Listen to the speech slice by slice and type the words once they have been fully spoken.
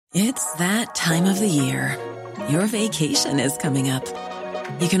It's that time of the year. Your vacation is coming up.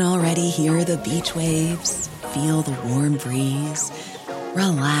 You can already hear the beach waves, feel the warm breeze,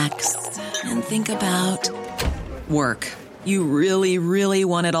 relax, and think about work. You really, really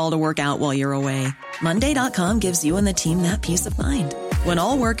want it all to work out while you're away. Monday.com gives you and the team that peace of mind. When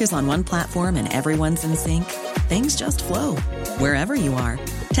all work is on one platform and everyone's in sync, things just flow. Wherever you are,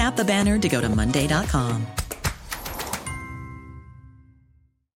 tap the banner to go to Monday.com.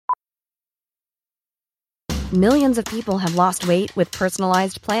 Millions of people have lost weight with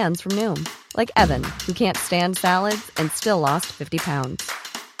personalized plans from Noom. Like Evan, who can't stand salads and still lost 50 pounds.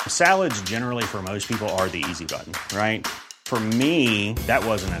 Salads generally for most people are the easy button, right? For me, that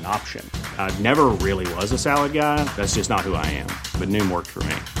wasn't an option. I never really was a salad guy. That's just not who I am. But Noom worked for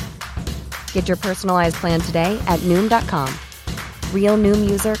me. Get your personalized plan today at Noom.com. Real Noom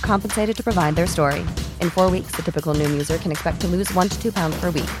user compensated to provide their story. In 4 weeks, the typical Noom user can expect to lose 1 to 2 pounds per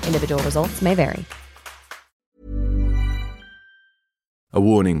week. Individual results may vary. A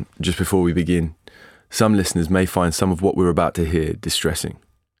warning just before we begin. Some listeners may find some of what we're about to hear distressing.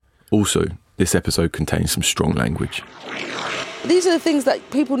 Also, this episode contains some strong language. These are the things that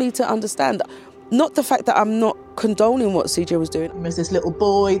people need to understand. Not the fact that I'm not condoning what CJ was doing. He was this little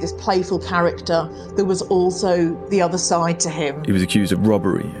boy, this playful character. There was also the other side to him. He was accused of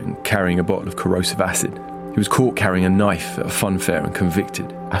robbery and carrying a bottle of corrosive acid. He was caught carrying a knife at a fun fair and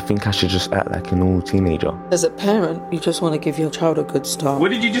convicted. I think I should just act like a normal teenager. As a parent, you just want to give your child a good start.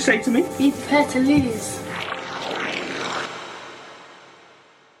 What did you just say to me? Be prepared to lose.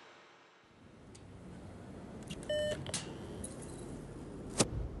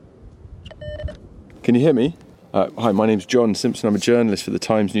 Can you hear me? Hi, my name's John Simpson. I'm a journalist for the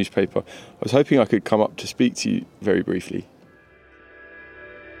Times newspaper. I was hoping I could come up to speak to you very briefly.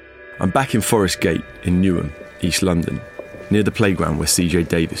 I'm back in Forest Gate in Newham, East London, near the playground where CJ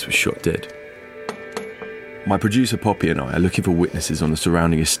Davis was shot dead. My producer Poppy and I are looking for witnesses on the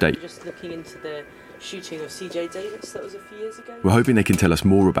surrounding estate. Just looking into the shooting of CJ Davis that was a few years ago. We're hoping they can tell us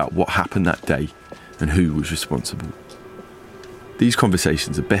more about what happened that day and who was responsible. These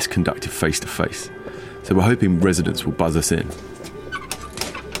conversations are best conducted face to face, so we're hoping residents will buzz us in.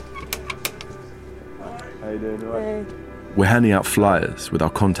 How you doing? All right? Hey. We're handing out flyers with our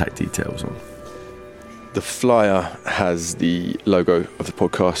contact details on. The flyer has the logo of the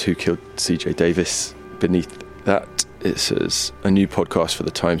podcast Who Killed CJ Davis. Beneath that, it says, a new podcast for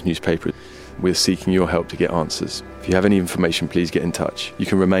the Times newspaper. We're seeking your help to get answers. If you have any information, please get in touch. You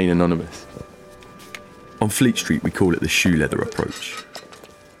can remain anonymous. On Fleet Street, we call it the shoe leather approach.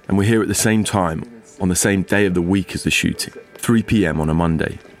 And we're here at the same time, on the same day of the week as the shooting, 3 p.m. on a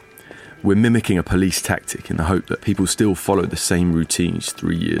Monday. We're mimicking a police tactic in the hope that people still follow the same routines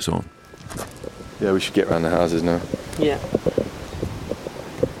 3 years on. Yeah, we should get around the houses now. Yeah.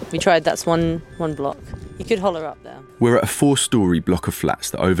 We tried, that's one block. You could holler up there. We're at a 4-storey block of flats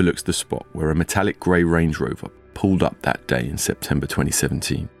that overlooks the spot where a metallic grey Range Rover pulled up that day in September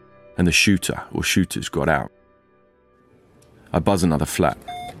 2017, and the shooter or shooters got out. I buzz another flat.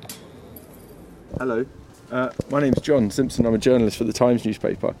 Hello, my name's John Simpson. I'm a journalist for the Times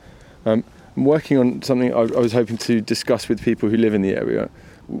newspaper. I'm working on something I was hoping to discuss with people who live in the area.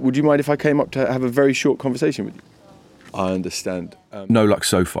 Would you mind if I came up to have a very short conversation with you? I understand. No luck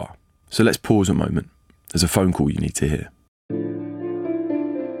so far. So let's pause a moment. There's a phone call you need to hear.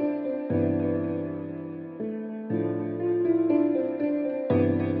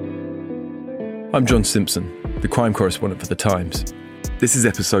 I'm John Simpson, the crime correspondent for The Times. This is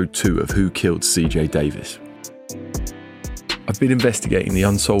episode 2 of Who Killed CJ Davis. I've been investigating the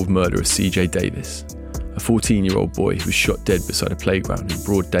unsolved murder of CJ Davis, a 14-year-old boy who was shot dead beside a playground in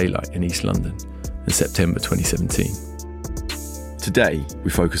broad daylight in East London in September 2017. Today,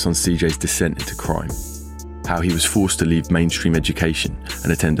 we focus on CJ's descent into crime, how he was forced to leave mainstream education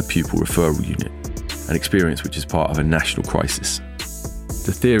and attend a pupil referral unit, an experience which is part of a national crisis.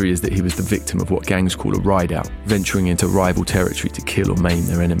 The theory is that he was the victim of what gangs call a ride-out, venturing into rival territory to kill or maim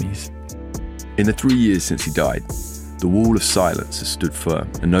their enemies. In the 3 years since he died, the wall of silence has stood firm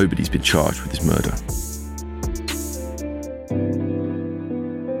and nobody's been charged with his murder.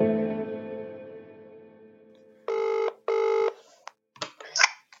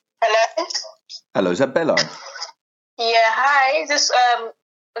 Hello? Hello, is that Bella? Yeah, hi. Is this,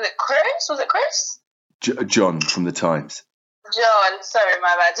 was it Chris? Was it Chris? John from The Times. John, sorry,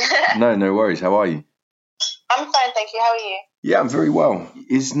 my bad. No worries. How are you? I'm fine, thank you. How are you? Yeah, I'm very well.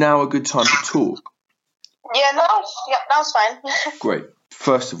 Is now a good time to talk? Yeah, now's fine. Great.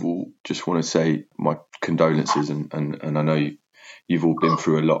 First of all, just want to say my condolences, and I know you've all been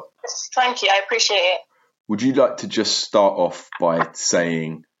through a lot. Thank you, I appreciate it. Would you like to just start off by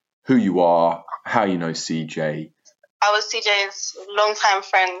saying who you are, how you know CJ. I was CJ's longtime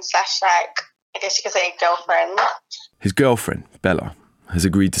friend / I guess you could say girlfriend. His girlfriend, Bella, has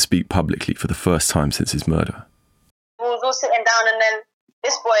agreed to speak publicly for the first time since his murder. We was all sitting down, and then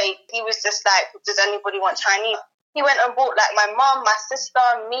this boy, he was just like, does anybody want Chinese? He went and bought like my mum, my sister,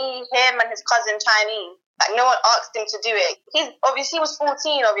 me, him and his cousin Chinese. Like no one asked him to do it. He was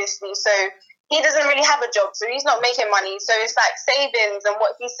 14 obviously, so he doesn't really have a job, so he's not making money. So it's like savings and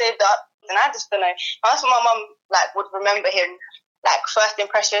what he saved up. And I just don't know. That's what my mum like would remember him, like first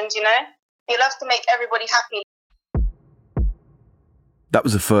impressions, you know? He loves to make everybody happy. That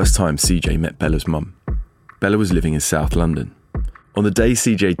was the first time CJ met Bella's mum. Bella was living in South London. On the day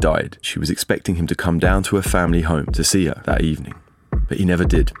CJ died, she was expecting him to come down to her family home to see her that evening, but he never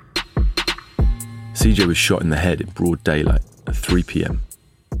did. CJ was shot in the head in broad daylight at 3 p.m.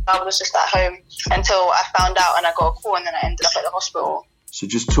 I was just at home until I found out and I got a call, and then I ended up at the hospital. So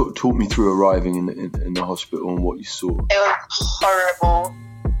just talk me through arriving in the hospital and what you saw. It was horrible.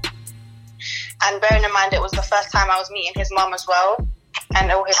 And bearing in mind it was the first time I was meeting his mum as well and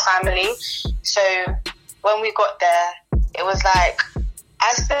all his family. So when we got there, it was like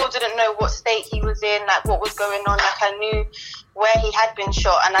I still didn't know what state he was in, like what was going on. Like I knew where he had been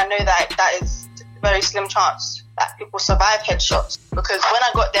shot, and I know that is very slim chance that people survive headshots, because when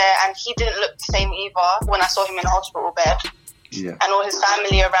I got there and he didn't look the same either when I saw him in the hospital bed. Yeah. And all his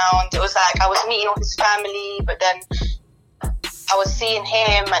family around. It was like I was meeting all his family, but then I was seeing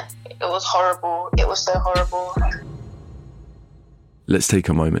him and it was horrible. It was so horrible. Let's take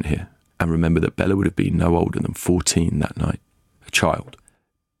a moment here and remember that Bella would have been no older than 14 that night, a child.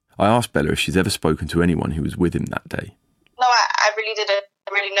 I asked Bella if she's ever spoken to anyone who was with him that day. No, I really didn't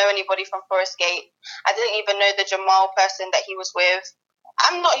really know anybody from Forest Gate. I didn't even know the Jamal person that he was with.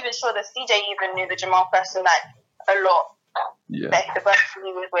 I'm not even sure that CJ even knew the Jamal person like a lot. Yeah. Like the person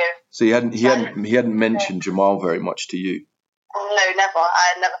he was with. So he hadn't mentioned Jamal very much to you? No, never.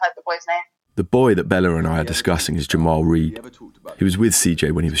 I had never heard the boy's name. The boy that Bella and I are discussing is Jamal Reed. He was with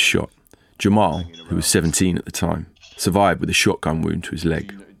CJ when he was shot. Jamal, who was 17 at the time, survived with a shotgun wound to his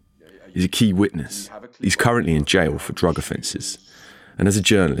leg. He's a key witness. He's currently in jail for drug offences. And as a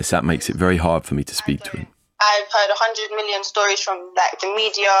journalist, that makes it very hard for me to speak to him. I've heard 100 million stories from like the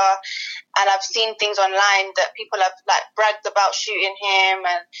media, and I've seen things online that people have like bragged about shooting him,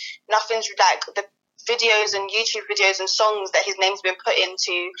 and nothing's like the videos and YouTube videos and songs that his name's been put into,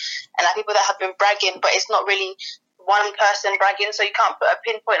 and like people that have been bragging, but it's not really one person bragging, so you can't put a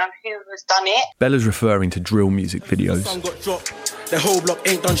pinpoint on who has done it. Bella's referring to drill music videos. The whole block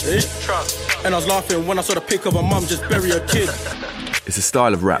ain't done shit. And I was laughing when I saw the pic of a mum just bury her kid. It's a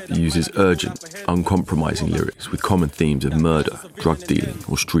style of rap that uses urgent, uncompromising lyrics with common themes of murder, drug dealing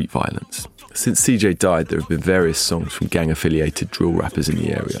or street violence. Since CJ died, there have been various songs from gang-affiliated drill rappers in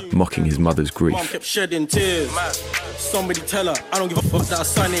the area, mocking his mother's grief. Mum kept shedding tears. Somebody tell her, I don't give a fuck that her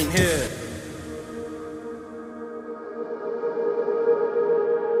son ain't here.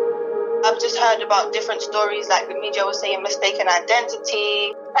 I've just heard about different stories, like the media was saying mistaken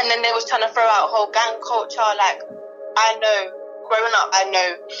identity, and then they was trying to throw out a whole gang culture. Like, I know, growing up, I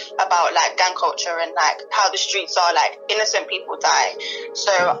know about like gang culture and like how the streets are, like innocent people die.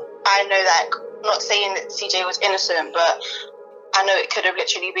 So I know that, not saying that CJ was innocent, but I know it could have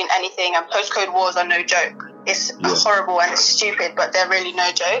literally been anything, and postcode wars are no joke. It's horrible and it's stupid, but they're really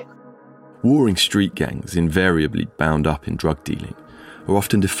no joke. Warring street gangs, invariably bound up in drug dealing, are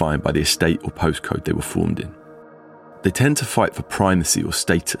often defined by the estate or postcode they were formed in. They tend to fight for primacy or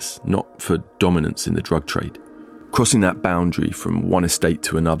status, not for dominance in the drug trade. Crossing that boundary from one estate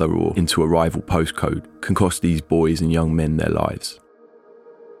to another or into a rival postcode can cost these boys and young men their lives.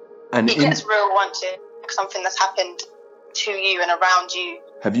 And it gets real once it's something that's happened to you and around you.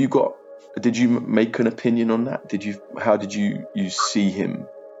 Did you make an opinion on that? How did you see him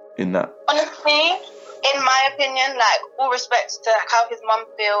in that? Honestly, in my opinion, like all respects to how his mum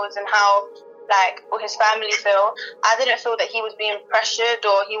feels and how like all his family feel, I didn't feel that he was being pressured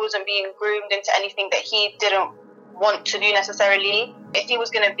or he wasn't being groomed into anything that he didn't want to do necessarily. If he was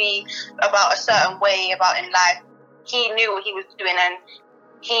going to be about a certain way about in life, he knew what he was doing and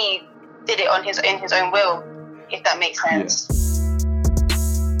he did it in his own will, if that makes sense. Yeah.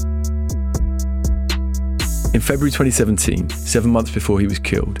 In February 2017, 7 months before he was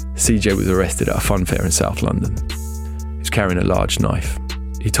killed, CJ was arrested at a fun fair in South London. He was carrying a large knife.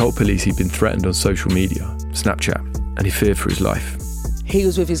 He told police he'd been threatened on social media, Snapchat, and he feared for his life. He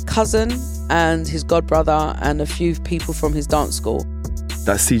was with his cousin and his godbrother and a few people from his dance school.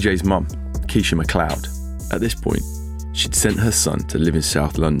 That's CJ's mum, Keisha McLeod. At this point, she'd sent her son to live in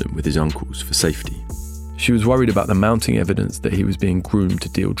South London with his uncles for safety. She was worried about the mounting evidence that he was being groomed to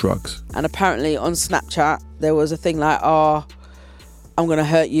deal drugs. And apparently on Snapchat, there was a thing like, I'm going to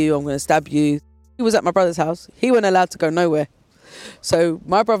hurt you, I'm going to stab you. He was at my brother's house. He wasn't allowed to go nowhere. So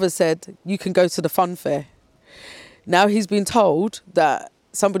my brother said, you can go to the fun fair. Now he's been told that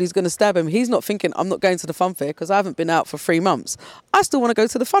somebody's going to stab him. He's not thinking, I'm not going to the fun fair because I haven't been out for 3 months. I still want to go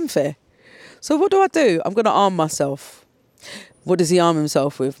to the fun fair. So what do? I'm going to arm myself. What does he arm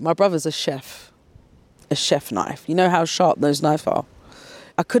himself with? My brother's a chef knife. You know how sharp those knives are?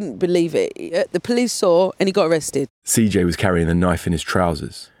 I couldn't believe it. The police saw and he got arrested. CJ was carrying a knife in his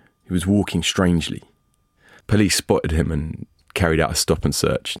trousers. He was walking strangely. Police spotted him and carried out a stop and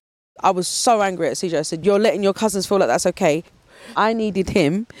search. I was so angry at CJ. I said, you're letting your cousins feel like that's okay. I needed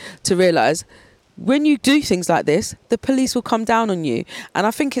him to realise when you do things like this, the police will come down on you. And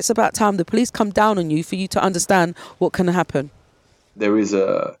I think it's about time the police come down on you for you to understand what can happen. There is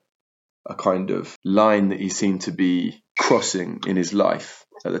a kind of line that he seemed to be crossing in his life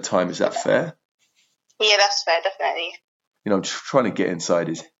at the time. Is that fair? Yeah, that's fair, definitely. I'm just trying to get inside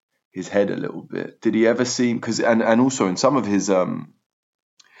his head a little bit. Did he ever seem, and also in some of his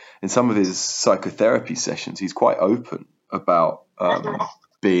psychotherapy sessions, he's quite open about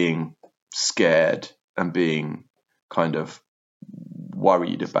being scared and being kind of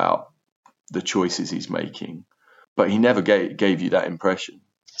worried about the choices he's making, but he never gave you that impression.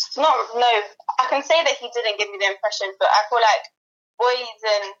 No, I can say that he didn't give me the impression, but I feel like boys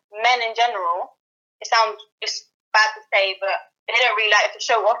and men in general, it's bad to say, but they don't really like to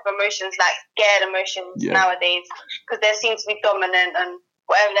show off emotions, like scared emotions nowadays, because they seem to be dominant and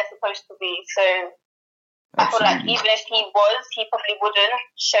whatever they're supposed to be. So I feel like even if he probably wouldn't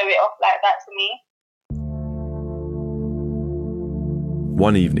show it off like that to me.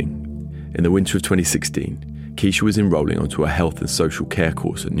 One evening, in the winter of 2016, Keisha was enrolling onto a health and social care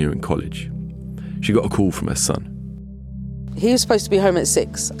course at Newham College. She got a call from her son. He was supposed to be home at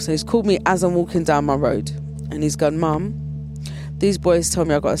 6, so he's called me as I'm walking down my road. And he's gone, Mum, these boys told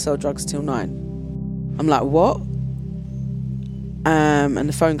me I've got to sell drugs till 9. I'm like, what? And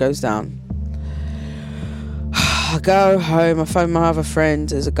the phone goes down. I go home, I phone my other friend,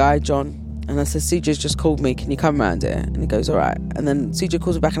 there's a guy, John, and I said, CJ's just called me, can you come round here? And he goes, all right. And then CJ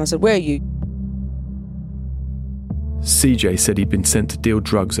calls me back and I said, where are you? CJ said he'd been sent to deal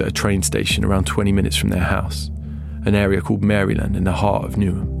drugs at a train station around 20 minutes from their house, an area called Maryland in the heart of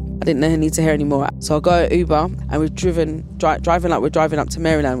Newham. I didn't need to hear anymore. So I got an Uber and we've driving like we're driving up to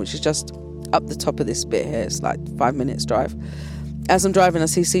Maryland, which is just up the top of this bit here. It's like 5 minutes drive. As I'm driving, I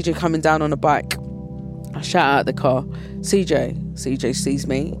see CJ coming down on a bike. I shout out the car, CJ. CJ sees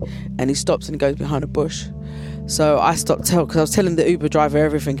me and he stops and he goes behind a bush. So I stopped because I was telling the Uber driver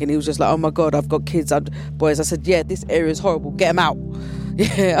everything and he was just like, oh my God, I've got kids, boys. I said, yeah, this area is horrible, get them out.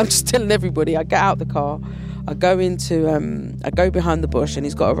 Yeah, I'm just telling everybody. I get out the car, I go behind the bush and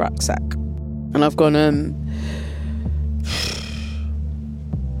he's got a rucksack. And I've gone,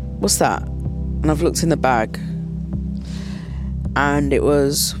 what's that? And I've looked in the bag. And it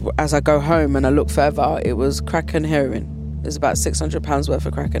was, as I go home and I look further, it was crack and heroin. It was about £600 worth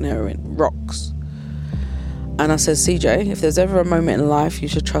of crack and heroin, rocks. And I said, CJ, if there's ever a moment in life you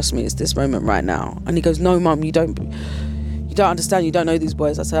should trust me, it's this moment right now. And he goes, no, Mum, you don't understand, you don't know these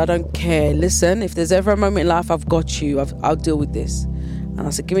boys. I said, I don't care. Listen, if there's ever a moment in life, I've got you. I'll deal with this. And I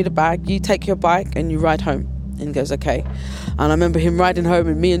said, give me the bag, you take your bike and you ride home. And he goes, okay. And I remember him riding home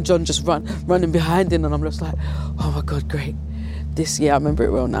and me and John just running behind him. And I'm just like, oh my God, great. I remember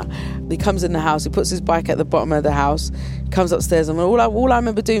it well now. He comes in the house, he puts his bike at the bottom of the house, comes upstairs, and all I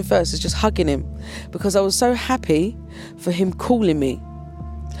remember doing first is just hugging him because I was so happy for him calling me.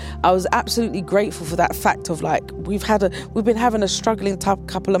 I was absolutely grateful for that fact of like, we've been having a struggling tough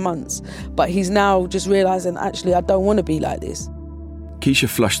couple of months, but he's now just realising, actually, I don't want to be like this. Keisha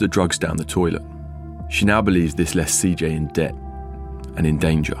flushed the drugs down the toilet. She now believes this left CJ in debt and in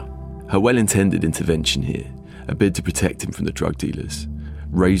danger. Her well-intended intervention here, a bid to protect him from the drug dealers,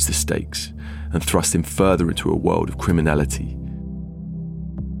 raised the stakes and thrust him further into a world of criminality.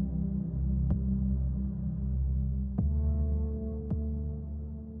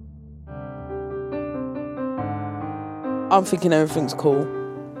 I'm thinking everything's cool.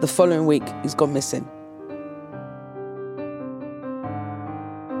 The following week, he's gone missing.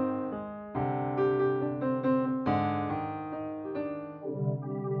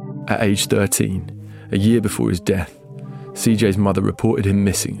 At age 13, a year before his death, CJ's mother reported him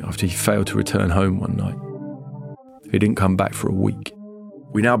missing after he failed to return home one night. He didn't come back for a week.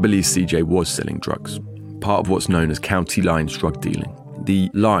 We now believe CJ was selling drugs, part of what's known as county lines drug dealing. The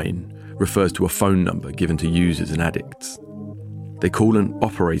line refers to a phone number given to users and addicts. They call an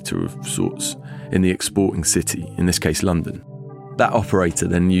operator of sorts in the exporting city, in this case London. That operator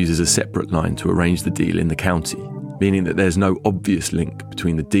then uses a separate line to arrange the deal in the county, meaning that there's no obvious link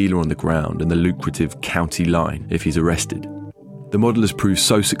between the dealer on the ground and the lucrative county line if he's arrested. The model has proved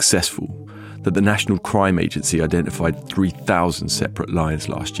so successful that the National Crime Agency identified 3,000 separate lines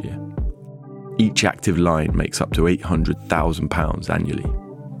last year. Each active line makes up to £800,000 annually.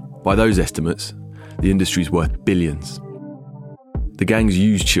 By those estimates, the industry's worth billions. The gangs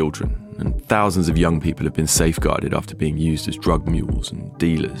use children, and thousands of young people have been safeguarded after being used as drug mules and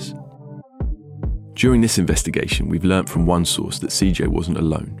dealers. During this investigation, we've learnt from one source that CJ wasn't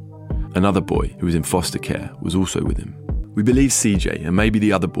alone. Another boy, who was in foster care, was also with him. We believe CJ, and maybe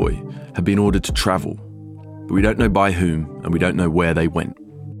the other boy, had been ordered to travel, but we don't know by whom, and we don't know where they went.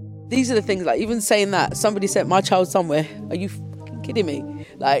 These are the things, like, even saying that somebody sent my child somewhere, are you kidding me?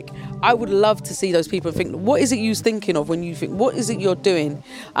 Like, I would love to see those people and think, what is it you're thinking of when you think, what is it you're doing?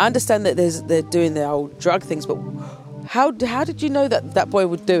 I understand that they're doing their old drug things, but how did you know that boy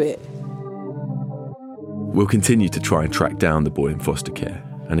would do it? We'll continue to try and track down the boy in foster care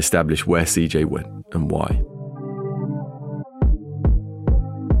and establish where CJ went and why.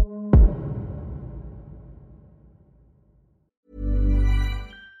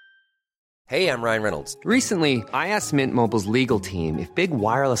 Hey, I'm Ryan Reynolds. Recently, I asked Mint Mobile's legal team if big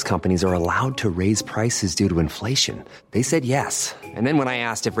wireless companies are allowed to raise prices due to inflation. They said yes. And then when I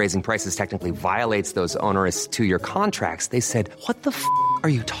asked if raising prices technically violates those onerous 2-year contracts, they said, "What the f*** are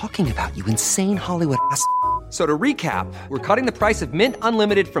you talking about, you insane Hollywood ass?" So to recap, we're cutting the price of Mint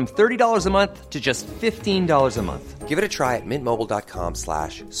Unlimited from $30 a month to just $15 a month. Give it a try at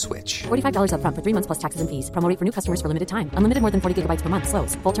mintmobile.com/switch. $45 up front for 3 months plus taxes and fees. Promo rate for new customers for limited time. Unlimited more than 40 gigabytes per month.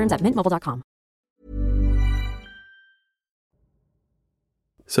 Slows full terms at mintmobile.com.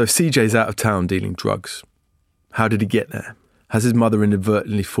 So if CJ's out of town dealing drugs, how did he get there? Has his mother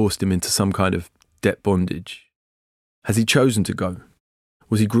inadvertently forced him into some kind of debt bondage? Has he chosen to go?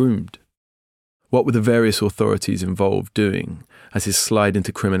 Was he groomed? What were the various authorities involved doing as his slide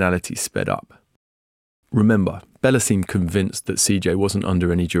into criminality sped up? Remember, Bella seemed convinced that CJ wasn't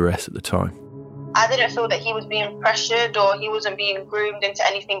under any duress at the time. I didn't feel that he was being pressured or he wasn't being groomed into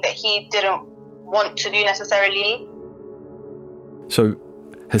anything that he didn't want to do necessarily. So,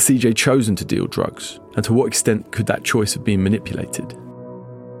 has CJ chosen to deal drugs? And to what extent could that choice have been manipulated?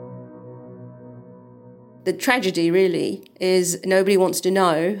 The tragedy really is nobody wants to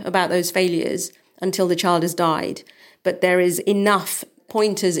know about those failures until the child has died. But there is enough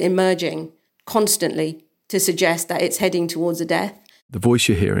pointers emerging constantly to suggest that it's heading towards a death. The voice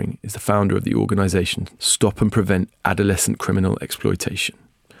you're hearing is the founder of the organisation Stop and Prevent Adolescent Criminal Exploitation,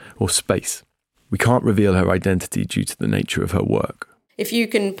 or SPACE. We can't reveal her identity due to the nature of her work. If you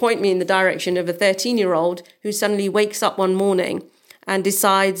can point me in the direction of a 13-year-old who suddenly wakes up one morning and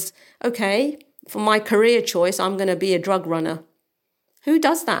decides, okay, for my career choice, I'm going to be a drug runner. Who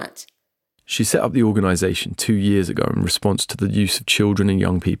does that? She set up the organisation 2 years ago in response to the use of children and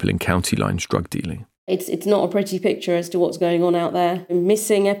young people in county lines drug dealing. It's not a pretty picture as to what's going on out there.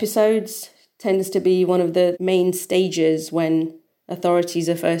 Missing episodes tends to be one of the main stages when authorities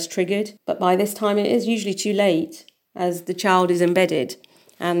are first triggered. But by this time it is usually too late as the child is embedded,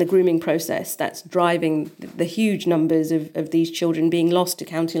 and the grooming process that's driving the huge numbers of these children being lost to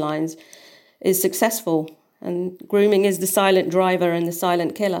county lines is successful. And grooming is the silent driver and the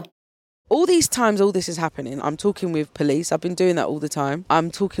silent killer. All these times all this is happening, I'm talking with police. I've been doing that all the time.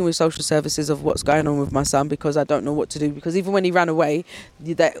 I'm talking with social services of what's going on with my son because I don't know what to do. Because even when he ran away,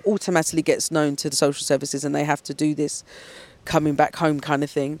 that automatically gets known to the social services and they have to do this coming back home kind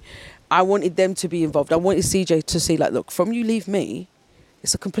of thing. I wanted them to be involved. I wanted CJ to see, like, look, from you leave me,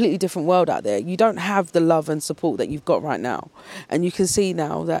 it's a completely different world out there. You don't have the love and support that you've got right now. And you can see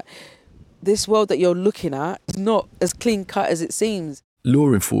now that this world that you're looking at is not as clean cut as it seems.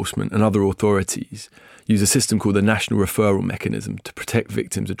 Law enforcement and other authorities use a system called the National Referral Mechanism to protect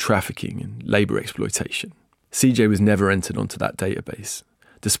victims of trafficking and labour exploitation. CJ was never entered onto that database,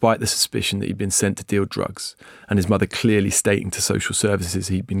 despite the suspicion that he'd been sent to deal drugs and his mother clearly stating to social services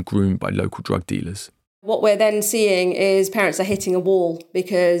he'd been groomed by local drug dealers. What we're then seeing is parents are hitting a wall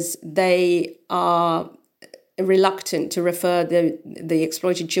because they are reluctant to refer the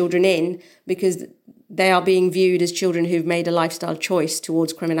exploited children in because they are being viewed as children who've made a lifestyle choice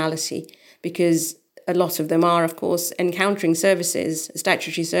towards criminality, because a lot of them are, of course, encountering services,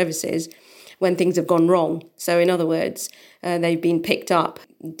 statutory services, when things have gone wrong. So in other words, they've been picked up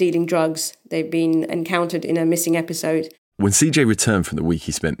dealing drugs. They've been encountered in a missing episode. When CJ returned from the week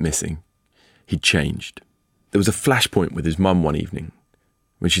he spent missing, he'd changed. There was a flashpoint with his mum one evening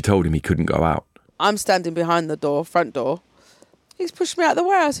when she told him he couldn't go out. I'm standing behind the door, front door. He's pushed me out of the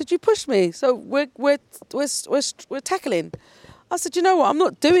way. I said, you pushed me. So we're tackling. I said, you know what? I'm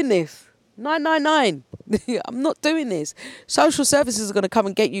not doing this. 999. I'm not doing this. Social services are going to come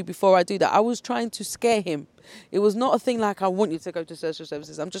and get you before I do that. I was trying to scare him. It was not a thing like, I want you to go to social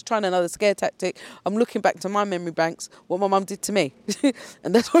services. I'm just trying another scare tactic. I'm looking back to my memory banks, what my mum did to me.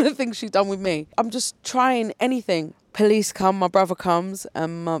 And that's one of the things she's done with me. I'm just trying anything. Police come, my brother comes,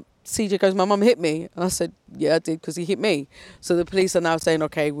 and CJ goes, my mum hit me. And I said, yeah, I did, because he hit me. So the police are now saying,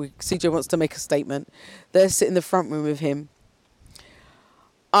 okay, CJ wants to make a statement. They're sitting in the front room with him.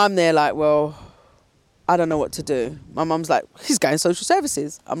 I'm there like, well, I don't know what to do. My mum's like, he's going social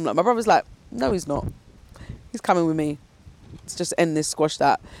services. I'm like, my brother's like, no, he's not. He's coming with me. Let's just end this, squash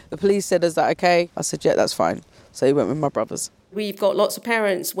that. The police said, is that okay? I said, yeah, that's fine. So he went with my brothers. We've got lots of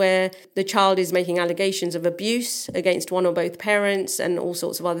parents where the child is making allegations of abuse against one or both parents and all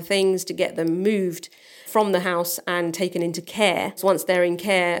sorts of other things to get them moved from the house and taken into care. So once they're in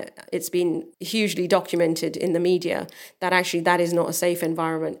care, it's been hugely documented in the media that actually that is not a safe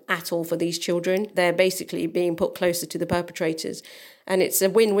environment at all for these children. They're basically being put closer to the perpetrators. And it's a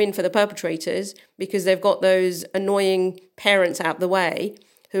win-win for the perpetrators because they've got those annoying parents out the way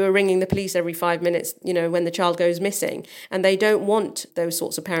who are ringing the police every 5 minutes, when the child goes missing. And they don't want those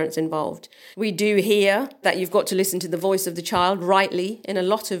sorts of parents involved. We do hear that you've got to listen to the voice of the child rightly in a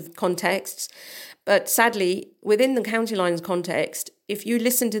lot of contexts. But sadly, within the County Lines context, if you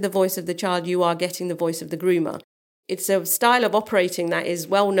listen to the voice of the child, you are getting the voice of the groomer. It's a style of operating that is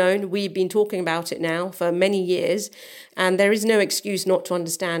well known. We've been talking about it now for many years, and there is no excuse not to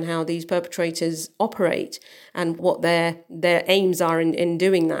understand how these perpetrators operate and what their aims are in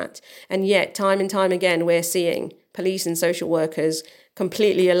doing that. And yet, time and time again, we're seeing police and social workers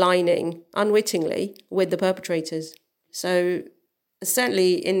completely aligning unwittingly with the perpetrators. So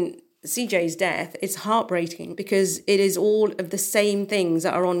certainly in CJ's death, it's heartbreaking because it is all of the same things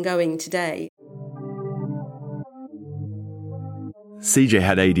that are ongoing today. CJ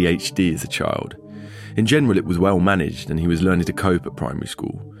had ADHD as a child. In general, it was well managed and he was learning to cope at primary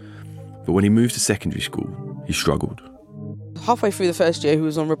school. But when he moved to secondary school, he struggled. Halfway through the first year, he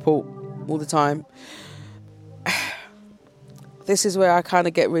was on report all the time. This is where I kind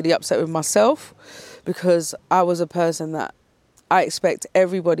of get really upset with myself because I was a person that I expect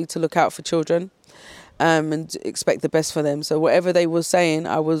everybody to look out for children and expect the best for them. So whatever they were saying,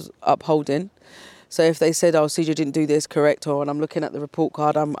 I was upholding. So if they said, CJ didn't do this correct, and I'm looking at the report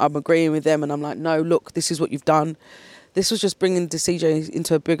card, I'm agreeing with them and I'm like, no, look, this is what you've done. This was just bringing CJ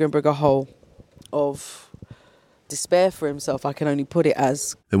into a bigger and bigger hole of despair for himself, I can only put it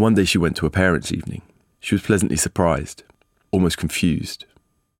as. Then one day she went to a parents' evening. She was pleasantly surprised, almost confused.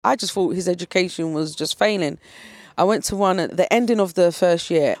 I just thought his education was just failing. I went to one at the ending of the first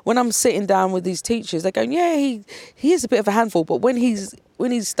year. When I'm sitting down with these teachers, they're going, yeah, he is a bit of a handful, but when he's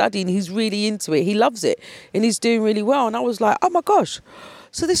studying, he's really into it. He loves it and he's doing really well. And I was like, oh my gosh,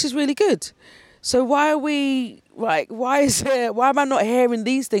 so this is really good. So why am I not hearing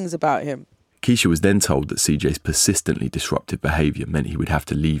these things about him? Keisha was then told that CJ's persistently disruptive behaviour meant he would have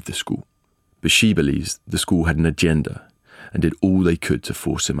to leave the school. But she believes the school had an agenda and did all they could to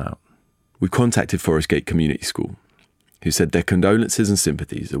force him out. We contacted Forest Gate Community School, who said their condolences and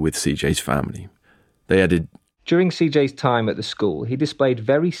sympathies are with CJ's family. They added, during CJ's time at the school, he displayed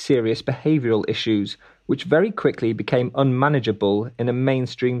very serious behavioural issues, which very quickly became unmanageable in a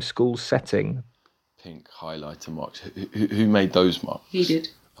mainstream school setting. Pink highlighter marks. Who made those marks? He did.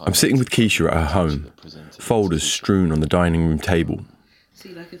 I'm sitting with Keisha at her home, folders strewn on the dining room table.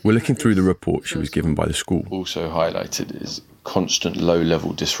 We're looking through the report she was given by the school. Also highlighted is constant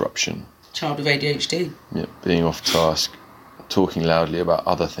low-level disruption. Child with ADHD. Yeah, being off task, talking loudly about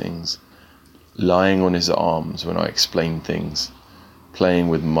other things, lying on his arms when I explained things, playing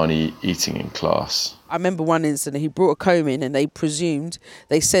with money, eating in class. I remember one incident, he brought a comb in and they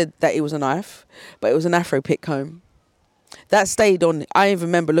said that it was a knife, but it was an Afro pick comb. That stayed on. I even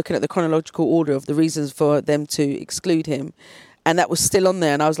remember looking at the chronological order of the reasons for them to exclude him, and that was still on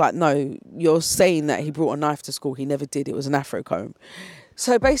there. And I was like, no, you're saying that he brought a knife to school. He never did. It was an Afro comb.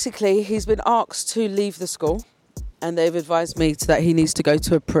 So basically, he's been asked to leave the school, and they've advised me that he needs to go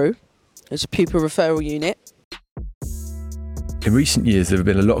to a PRU, which is a pupil referral unit. In recent years, there have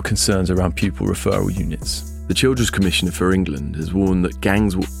been a lot of concerns around pupil referral units. The Children's Commissioner for England has warned that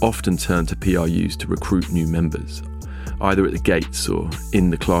gangs will often turn to PRUs to recruit new members, either at the gates or in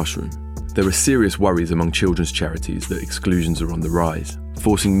the classroom. There are serious worries among children's charities that exclusions are on the rise,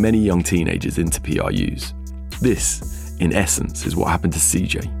 forcing many young teenagers into PRUs. This, in essence, is what happened to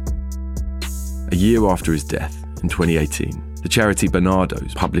CJ. A year after his death, in 2018, the charity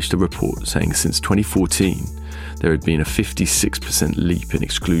Barnardo's published a report saying since 2014, there had been a 56% leap in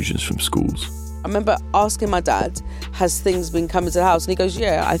exclusions from schools. I remember asking my dad, has things been coming to the house? And he goes,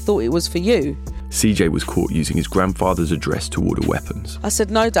 yeah, I thought it was for you. CJ was caught using his grandfather's address to order weapons. I said,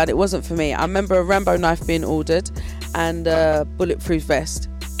 no, Dad, it wasn't for me. I remember a Rambo knife being ordered and a bulletproof vest.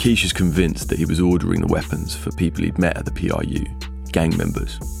 Keisha's convinced that he was ordering the weapons for people he'd met at the PRU, gang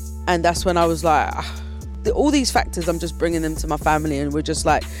members. And that's when I was like, all these factors, I'm just bringing them to my family, and we're just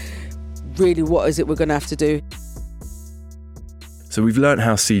like, really, what is it we're going to have to do? So we've learnt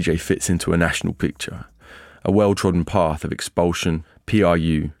how CJ fits into a national picture, a well-trodden path of expulsion,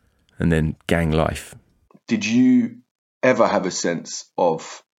 PRU, and then gang life. Did you ever have a sense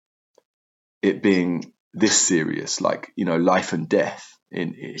of it being this serious, like, you know, life and death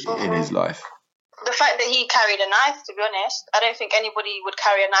in his life? The fact that he carried a knife, to be honest, I don't think anybody would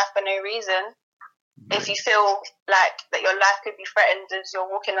carry a knife for no reason. If you feel like that your life could be threatened as you're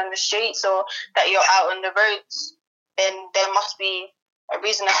walking on the streets or that you're out on the roads, then there must be a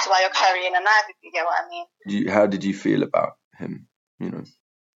reason as to why you're carrying a knife, if you get what I mean. How did you feel about him, you know?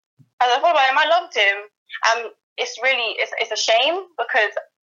 As I thought about him, I loved him. It's a shame because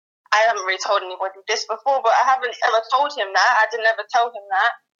I haven't really told anybody this before, but I haven't ever told him that. I didn't ever tell him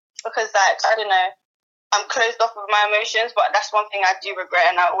that because, like, I don't know, I'm closed off with my emotions, but that's one thing I do regret,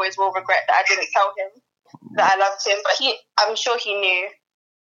 and I always will regret that I didn't tell him that I loved him. But I'm sure he knew.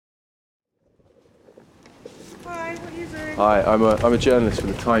 Hi, what are you doing? Hi, I'm a journalist for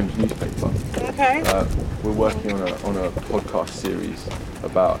the Times newspaper. Okay. We're working on a podcast series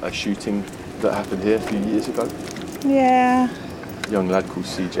about a shooting that happened here a few years ago. Yeah. A young lad called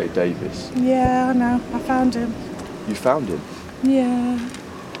CJ Davis. Yeah, I know. I found him. You found him? Yeah.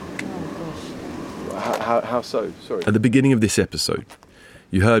 How so? Sorry. At the beginning of this episode,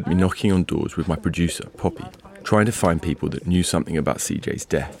 you heard me knocking on doors with my producer, Poppy, trying to find people that knew something about CJ's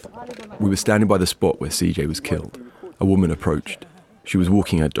death. We were standing by the spot where CJ was killed. A woman approached. She was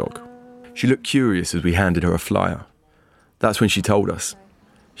walking her dog. She looked curious as we handed her a flyer. That's when she told us.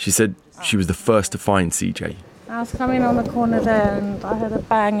 She said she was the first to find CJ. I was coming on the corner there and I heard a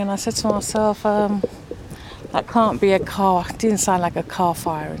bang and I said to myself, that can't be a car. It didn't sound like a car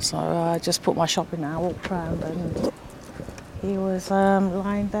fire, and so I just put my shopping out, walked around, and he was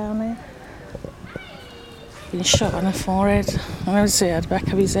lying down there. Been shot on the forehead. I don't see it at the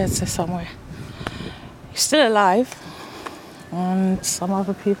back of his head somewhere. He's still alive, and some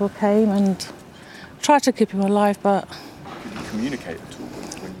other people came and tried to keep him alive, but... Could you communicate at all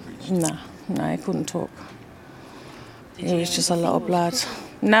when you reached? No, he couldn't talk. He was just a lot of blood.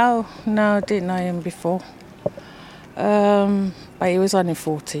 No, didn't know him before. But he was only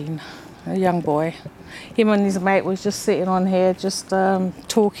 14, a young boy. Him and his mate was just sitting on here, just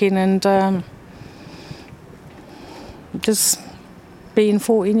talking and just being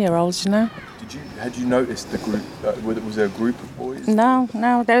 14-year-olds, you know. Had you noticed the group? Was there a group of boys? No.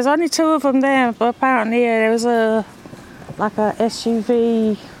 There was only two of them there, but apparently there was a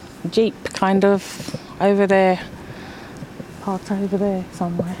SUV Jeep kind of over there, parked over there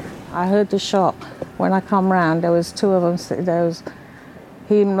somewhere. I heard the shot. When I come round, there was two of them. There was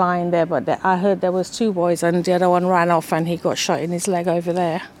him lying there, but I heard there was two boys, and the other one ran off, and he got shot in his leg over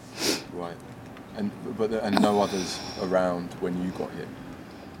there. Right, and no others around when you got hit.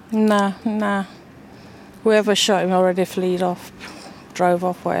 No. Whoever shot him already fled off, drove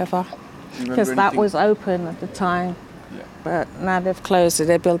off, whatever. Because that was open at the time. Yeah. But now they've closed it.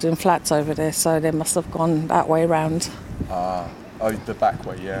 They're building flats over there, so they must have gone that way round. The back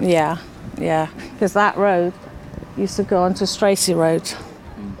way, yeah. Yeah. Because that road used to go onto Stracey Road.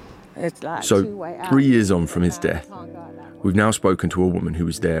 It's like so, two-way out. 3 years on from his death, we've now spoken to a woman who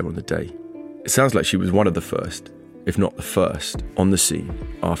was there on the day. It sounds like she was one of the first, if not the first, on the scene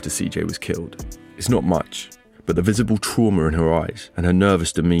after CJ was killed. It's not much, but the visible trauma in her eyes and her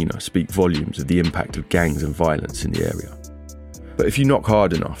nervous demeanour speak volumes of the impact of gangs and violence in the area. But if you knock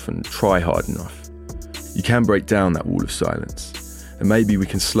hard enough and try hard enough, you can break down that wall of silence, and maybe we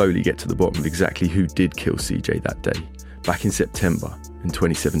can slowly get to the bottom of exactly who did kill CJ that day, back in September in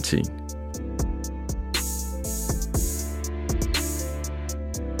 2017.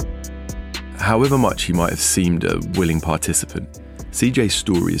 However much he might have seemed a willing participant, CJ's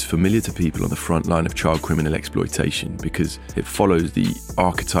story is familiar to people on the front line of child criminal exploitation because it follows the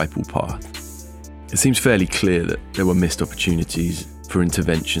archetypal path. It seems fairly clear that there were missed opportunities for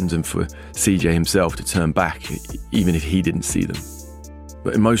interventions and for CJ himself to turn back, even if he didn't see them.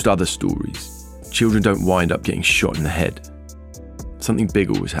 But in most other stories, children don't wind up getting shot in the head. Something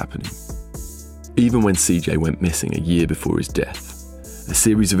bigger was happening. Even when CJ went missing a year before his death, a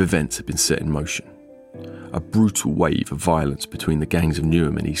series of events had been set in motion. A brutal wave of violence between the gangs of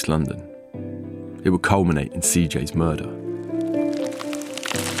Newham and East London. it would culminate in CJ's murder.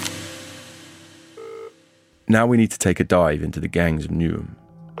 Now we need to take a dive into the gangs of Newham.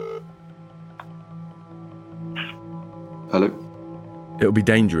 Hello? It'll be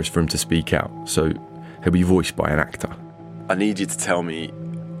dangerous for him to speak out, so he'll be voiced by an actor. I need you to tell me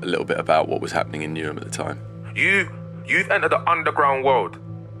a little bit about what was happening in Newham at the time. You've entered the underground world.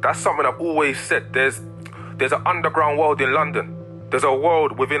 That's something I've always said. There's an underground world in London. There's a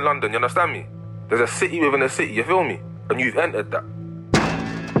world within London, you understand me? There's a city within a city, you feel me? And you've entered that.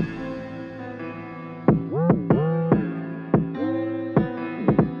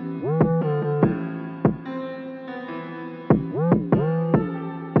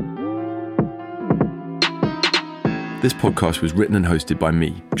 This podcast was written and hosted by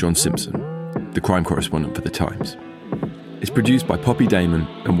me, John Simpson, the crime correspondent for The Times. It's produced by Poppy Damon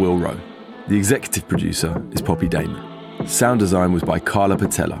and Will Rowe. The executive producer is Poppy Damon. Sound design was by Carla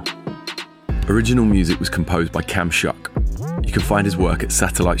Patella. Original music was composed by Cam Shuck. You can find his work at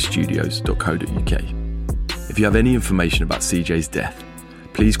satellitestudios.co.uk. If you have any information about CJ's death,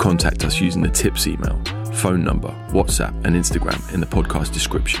 please contact us using the tips email, phone number, WhatsApp and Instagram in the podcast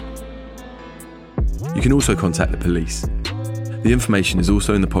description. You can also contact the police. The information is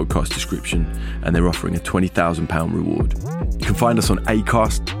also in the podcast description and they're offering a £20,000 reward. You can find us on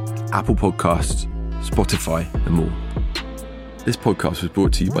Acast, Apple Podcasts, Spotify and more. This podcast was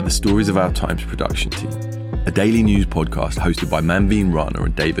brought to you by the Stories of Our Times production team, a daily news podcast hosted by Manveen Rana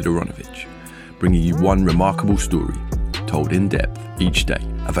and David Aronovich, bringing you one remarkable story, told in depth each day,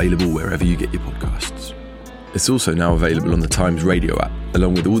 available wherever you get your podcasts. It's also now available on the Times Radio app,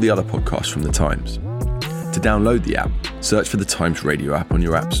 along with all the other podcasts from the Times. To download the app, search for the Times Radio app on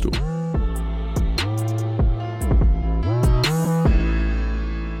your app store.